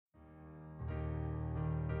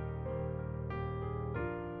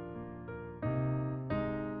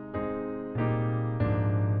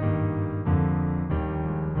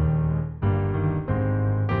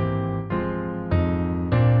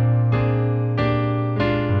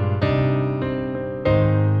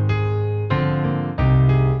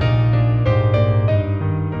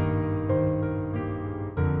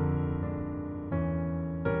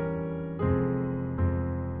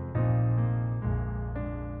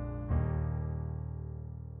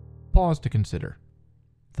Pause to Consider,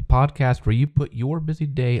 the podcast where you put your busy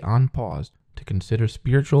day on pause to consider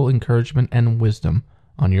spiritual encouragement and wisdom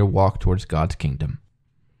on your walk towards God's kingdom.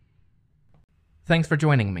 Thanks for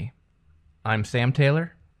joining me. I'm Sam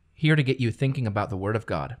Taylor, here to get you thinking about the Word of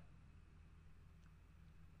God.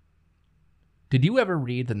 Did you ever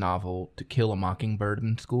read the novel To Kill a Mockingbird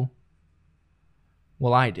in school?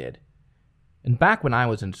 Well, I did. And back when I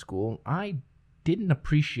was in school, I didn't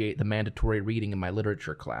appreciate the mandatory reading in my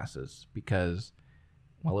literature classes because,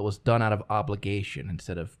 well, it was done out of obligation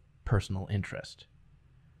instead of personal interest.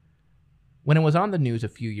 When it was on the news a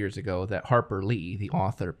few years ago that Harper Lee, the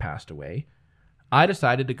author, passed away, I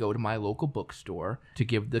decided to go to my local bookstore to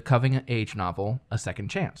give the coming age novel a second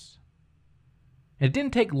chance. It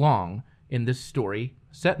didn't take long in this story,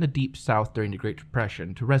 set in the Deep South during the Great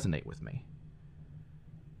Depression, to resonate with me.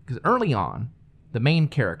 Because early on, the main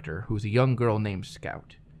character, who's a young girl named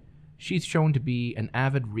Scout, she's shown to be an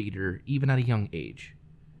avid reader even at a young age.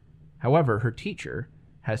 However, her teacher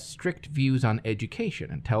has strict views on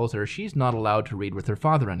education and tells her she's not allowed to read with her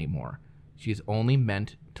father anymore. She's only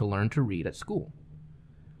meant to learn to read at school.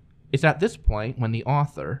 It's at this point when the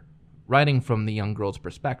author, writing from the young girl's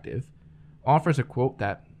perspective, offers a quote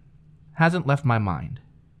that hasn't left my mind.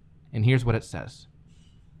 And here's what it says.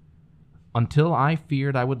 "Until I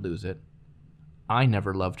feared I would lose it, I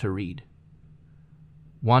never loved to read.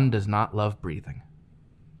 One does not love breathing."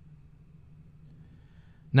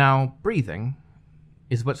 Now, breathing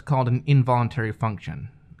is what's called an involuntary function,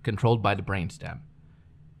 controlled by the brainstem.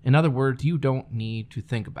 In other words, you don't need to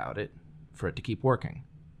think about it for it to keep working.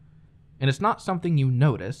 And it's not something you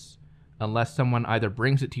notice unless someone either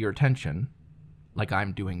brings it to your attention, like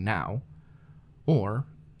I'm doing now, or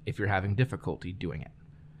if you're having difficulty doing it.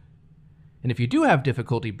 And if you do have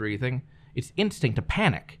difficulty breathing, it's instinct to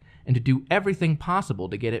panic and to do everything possible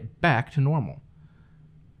to get it back to normal.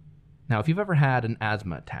 Now, if you've ever had an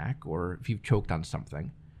asthma attack or if you've choked on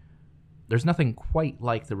something, there's nothing quite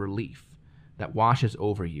like the relief that washes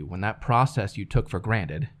over you when that process you took for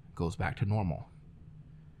granted goes back to normal.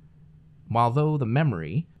 While though the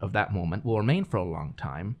memory of that moment will remain for a long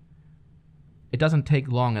time, it doesn't take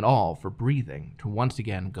long at all for breathing to once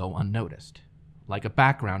again go unnoticed, like a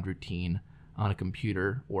background routine on a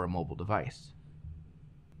computer or a mobile device.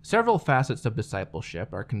 Several facets of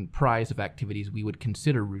discipleship are comprised of activities we would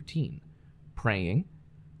consider routine: praying,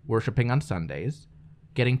 worshiping on Sundays,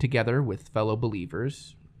 getting together with fellow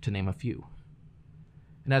believers, to name a few.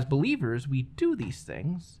 And as believers, we do these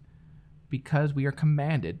things because we are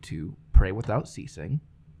commanded to pray without ceasing,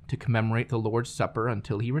 to commemorate the Lord's Supper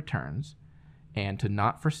until he returns, and to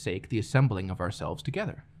not forsake the assembling of ourselves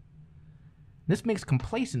together. This makes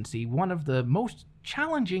complacency one of the most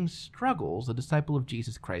challenging struggles a disciple of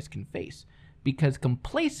Jesus Christ can face, because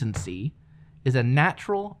complacency is a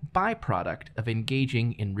natural byproduct of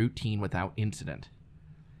engaging in routine without incident.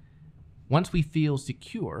 Once we feel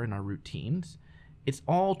secure in our routines, it's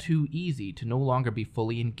all too easy to no longer be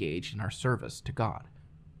fully engaged in our service to God.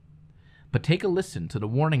 But take a listen to the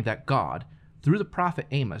warning that God, through the prophet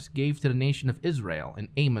Amos, gave to the nation of Israel in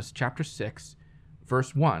Amos chapter 6,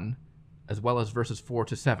 verse 1, as well as verses 4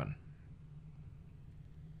 to 7.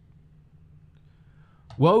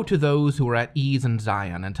 "Woe to those who are at ease in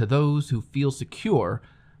Zion, and to those who feel secure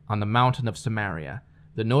on the mountain of Samaria,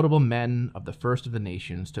 the notable men of the first of the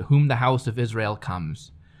nations, to whom the house of Israel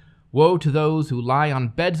comes. Woe to those who lie on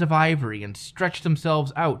beds of ivory and stretch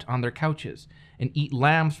themselves out on their couches, and eat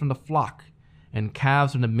lambs from the flock and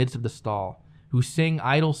calves from the midst of the stall, who sing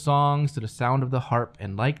idle songs to the sound of the harp,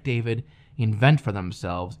 and like David, invent for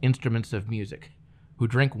themselves instruments of music, who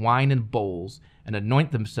drink wine in bowls and anoint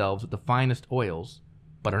themselves with the finest oils,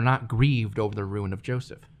 but are not grieved over the ruin of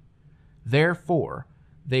Joseph. Therefore,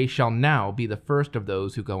 they shall now be the first of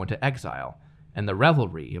those who go into exile, and the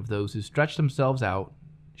revelry of those who stretch themselves out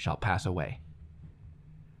shall pass away."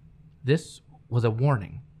 This was a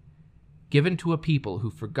warning given to a people who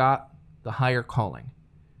forgot the higher calling,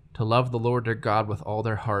 to love the Lord their God with all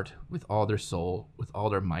their heart, with all their soul, with all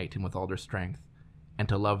their might, and with all their strength, and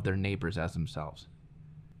to love their neighbors as themselves.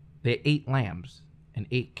 They ate lambs and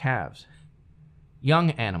ate calves,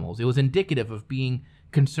 young animals. It was indicative of being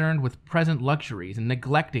concerned with present luxuries and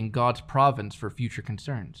neglecting God's providence for future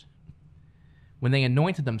concerns. When they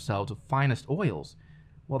anointed themselves with finest oils,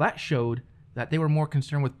 well, that showed that they were more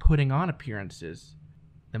concerned with putting on appearances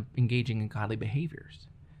than engaging in godly behaviors.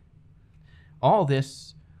 All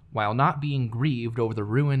this while not being grieved over the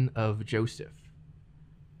ruin of Joseph.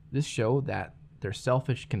 This showed that their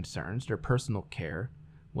selfish concerns, their personal care,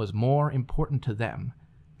 was more important to them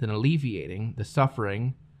than alleviating the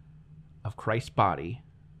suffering of Christ's body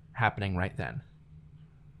happening right then.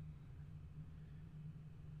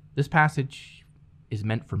 This passage is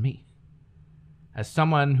meant for me. As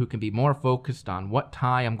someone who can be more focused on what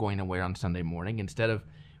tie I'm going to wear on Sunday morning instead of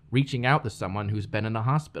reaching out to someone who's been in a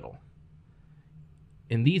hospital.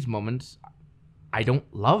 In these moments, I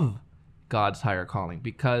don't love God's higher calling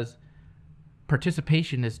because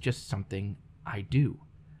participation is just something I do.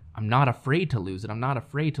 I'm not afraid to lose it. I'm not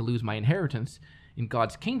afraid to lose my inheritance in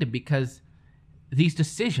God's kingdom because these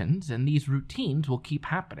decisions and these routines will keep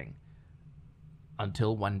happening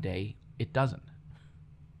until one day it doesn't.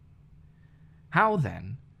 How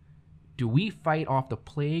then do we fight off the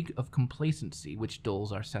plague of complacency which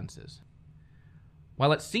dulls our senses?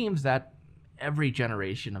 Well, it seems that every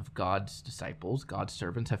generation of God's disciples, God's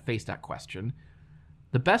servants, have faced that question.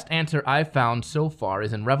 The best answer I've found so far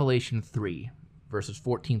is in Revelation 3, verses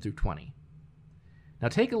 14 through 20. Now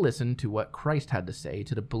take a listen to what Christ had to say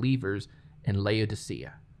to the believers in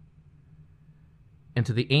Laodicea. And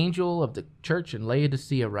to the angel of the church in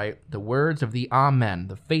Laodicea write the words of the Amen,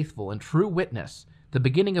 the faithful and true witness, the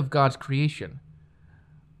beginning of God's creation.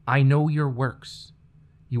 I know your works.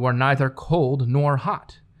 You are neither cold nor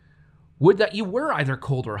hot. Would that you were either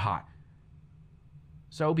cold or hot.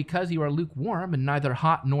 So because you are lukewarm and neither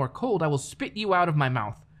hot nor cold, I will spit you out of my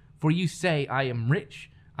mouth. For you say, I am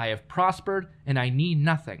rich, I have prospered, and I need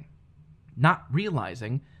nothing, not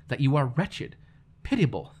realizing that you are wretched,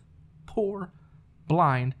 pitiable, poor,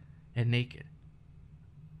 blind, and naked.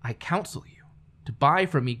 I counsel you to buy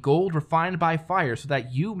from me gold refined by fire so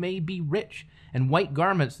that you may be rich, and white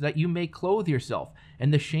garments so that you may clothe yourself,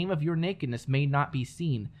 and the shame of your nakedness may not be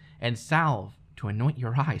seen, and salve to anoint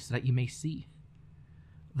your eyes so that you may see.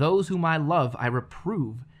 Those whom I love I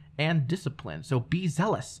reprove and discipline, so be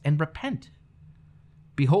zealous and repent.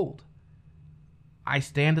 Behold, I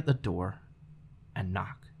stand at the door and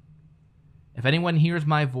knock. If anyone hears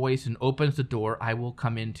my voice and opens the door, I will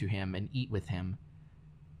come in to him and eat with him,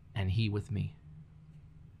 and he with me.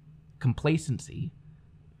 Complacency,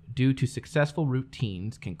 due to successful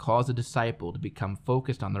routines, can cause a disciple to become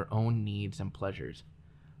focused on their own needs and pleasures,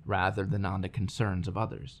 rather than on the concerns of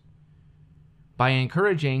others. By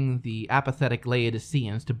encouraging the apathetic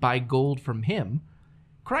Laodiceans to buy gold from him,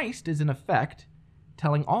 Christ is in effect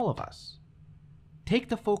telling all of us, take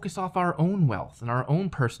the focus off our own wealth and our own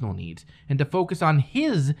personal needs, and to focus on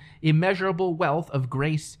his immeasurable wealth of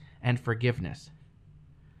grace and forgiveness.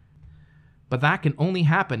 But that can only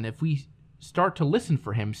happen if we start to listen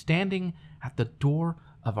for him standing at the door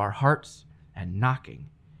of our hearts and knocking.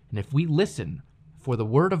 And if we listen for the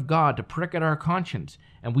word of God to prick at our conscience,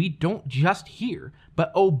 and we don't just hear,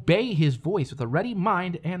 but obey his voice with a ready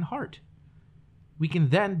mind and heart, we can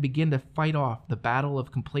then begin to fight off the battle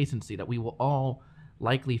of complacency that we will all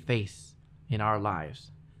likely face in our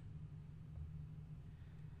lives.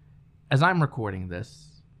 As I'm recording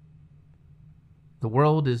this, the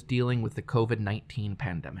world is dealing with the COVID-19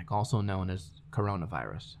 pandemic, also known as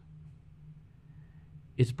coronavirus.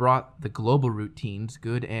 It's brought the global routines,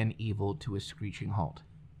 good and evil, to a screeching halt.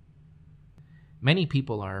 Many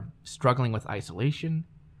people are struggling with isolation.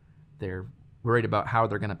 They're worried about how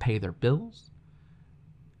they're going to pay their bills.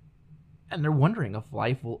 And they're wondering if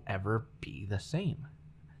life will ever be the same.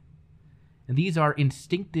 And these are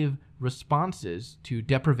instinctive responses to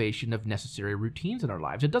deprivation of necessary routines in our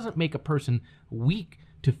lives. It doesn't make a person weak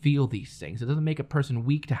to feel these things. It doesn't make a person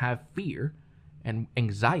weak to have fear and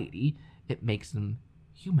anxiety. It makes them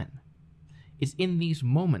human. It's in these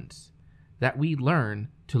moments that we learn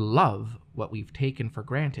to love what we've taken for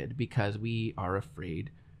granted because we are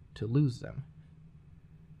afraid to lose them.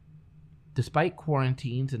 Despite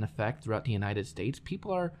quarantines in effect throughout the United States,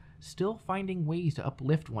 people are still finding ways to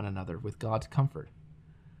uplift one another with God's comfort.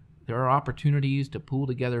 There are opportunities to pool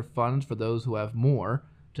together funds for those who have more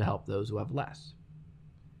to help those who have less.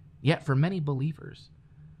 Yet for many believers,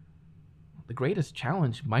 the greatest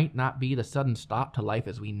challenge might not be the sudden stop to life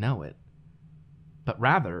as we know it, but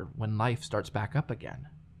rather when life starts back up again.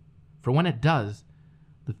 For when it does,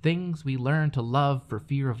 the things we learn to love for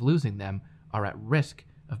fear of losing them are at risk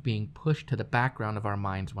of being pushed to the background of our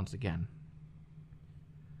minds once again.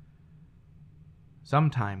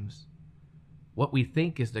 Sometimes, what we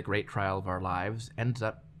think is the great trial of our lives ends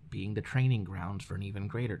up being the training grounds for an even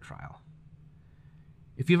greater trial.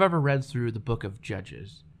 If you've ever read through the book of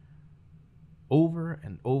Judges, over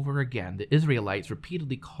and over again, the Israelites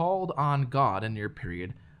repeatedly called on God in their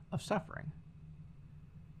period of suffering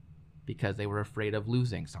because they were afraid of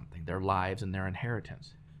losing something, their lives and their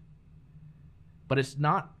inheritance. But it's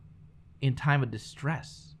not in time of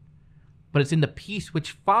distress, but it's in the peace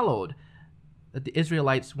which followed that the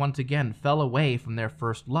Israelites once again fell away from their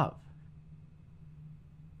first love.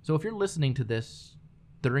 So if you're listening to this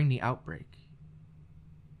during the outbreak,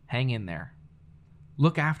 Hang in there.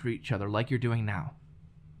 Look after each other like you're doing now.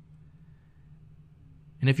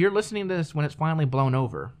 And if you're listening to this when it's finally blown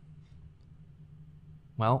over,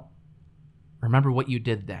 well, remember what you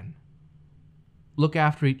did then. Look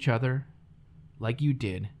after each other like you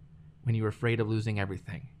did when you were afraid of losing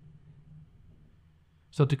everything.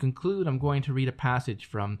 So to conclude, I'm going to read a passage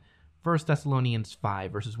from 1 Thessalonians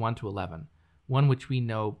 5, verses 1 to 11, one which we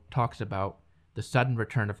know talks about the sudden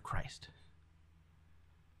return of Christ.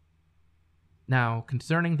 Now,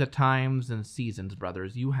 concerning the times and seasons,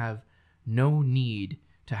 brothers, you have no need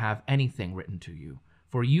to have anything written to you,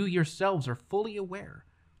 for you yourselves are fully aware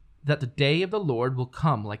that the day of the Lord will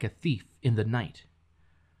come like a thief in the night.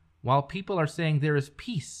 While people are saying there is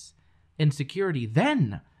peace and security,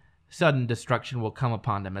 then sudden destruction will come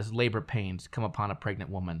upon them as labor pains come upon a pregnant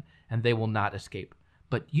woman, and they will not escape.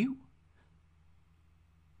 But you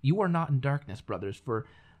are not in darkness, brothers, for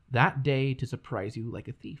that day to surprise you like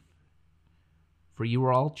a thief. For you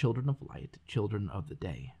are all children of light, children of the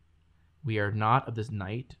day. We are not of this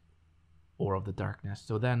night or of the darkness.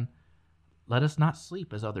 So then, let us not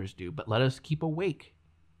sleep as others do, but let us keep awake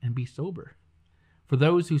and be sober. For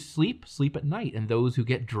those who sleep, sleep at night, and those who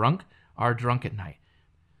get drunk are drunk at night.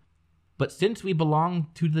 But since we belong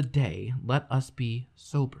to the day, let us be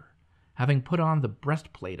sober, having put on the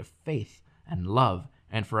breastplate of faith and love,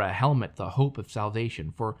 and for a helmet the hope of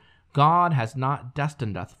salvation. For God has not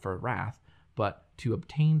destined us for wrath, but to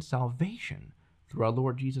obtain salvation through our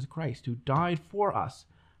Lord Jesus Christ, who died for us,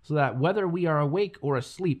 so that whether we are awake or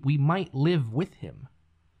asleep, we might live with him.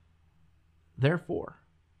 Therefore,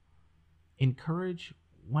 encourage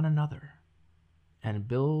one another and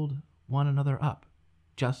build one another up,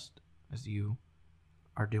 just as you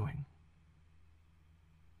are doing.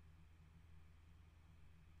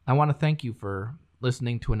 I want to thank you for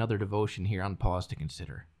listening to another devotion here on Pause to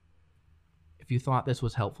Consider. If you thought this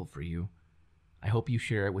was helpful for you, I hope you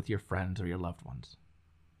share it with your friends or your loved ones.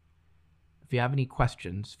 If you have any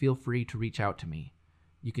questions, feel free to reach out to me.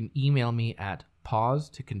 You can email me at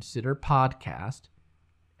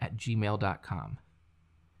pausetoconsiderpodcast@gmail.com.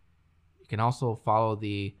 You can also follow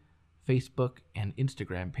the Facebook and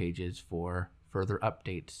Instagram pages for further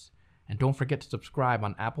updates. And don't forget to subscribe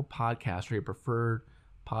on Apple Podcasts or your preferred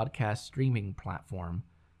podcast streaming platform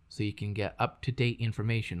so you can get up-to-date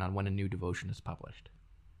information on when a new devotion is published.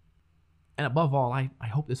 And above all, I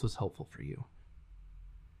hope this was helpful for you.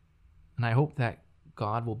 And I hope that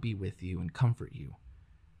God will be with you and comfort you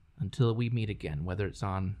until we meet again, whether it's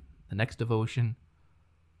on the next devotion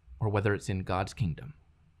or whether it's in God's kingdom.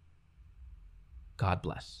 God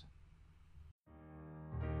bless.